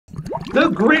The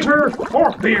greater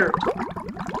forkbeard.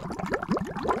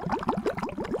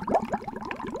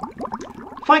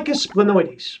 Ficus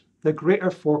splenoides, the greater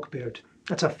forkbeard.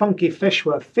 That's a funky fish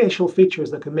with facial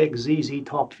features that can make ZZ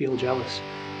Top feel jealous.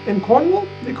 In Cornwall,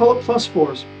 they call it plus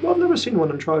fours, though I've never seen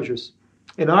one in trousers.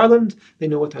 In Ireland, they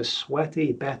know it as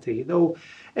Sweaty Betty, though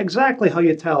exactly how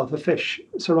you tell if a fish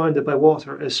surrounded by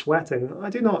water is sweating, I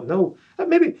do not know.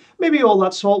 Maybe all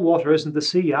that salt water isn't the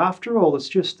sea after all, it's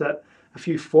just that a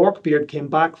few forkbeard came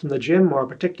back from the gym or a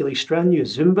particularly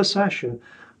strenuous Zumba session.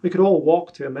 We could all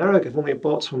walk to America if only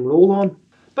bought some roll-on.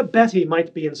 But Betty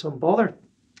might be in some bother.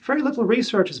 Very little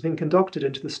research has been conducted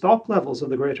into the stock levels of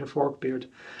the greater forkbeard,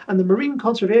 and the Marine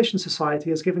Conservation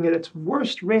Society is giving it its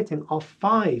worst rating of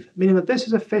 5, meaning that this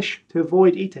is a fish to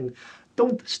avoid eating.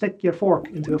 Don't stick your fork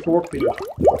into a forkbeard.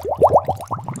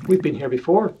 We've been here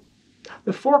before.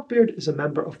 The forkbeard is a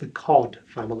member of the cod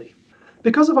family.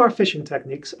 Because of our fishing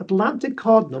techniques, Atlantic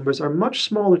cod numbers are much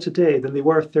smaller today than they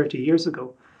were 30 years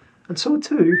ago, and so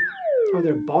too are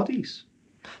their bodies.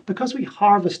 Because we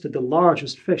harvested the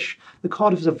largest fish, the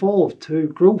cod has evolved to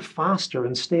grow faster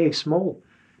and stay small.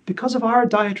 Because of our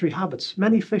dietary habits,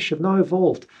 many fish have now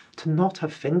evolved to not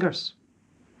have fingers.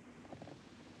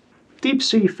 Deep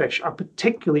sea fish are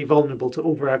particularly vulnerable to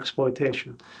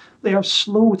overexploitation. They are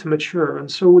slow to mature,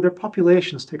 and so their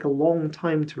populations take a long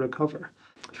time to recover.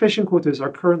 Fishing quotas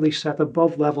are currently set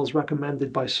above levels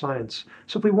recommended by science,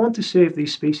 so if we want to save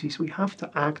these species, we have to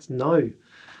act now.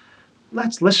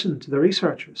 Let's listen to the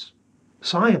researchers.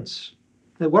 Science.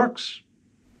 It works.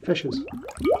 Fishes.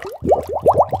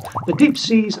 The deep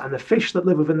seas and the fish that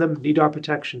live within them need our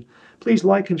protection. Please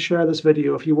like and share this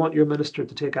video if you want your minister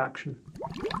to take action.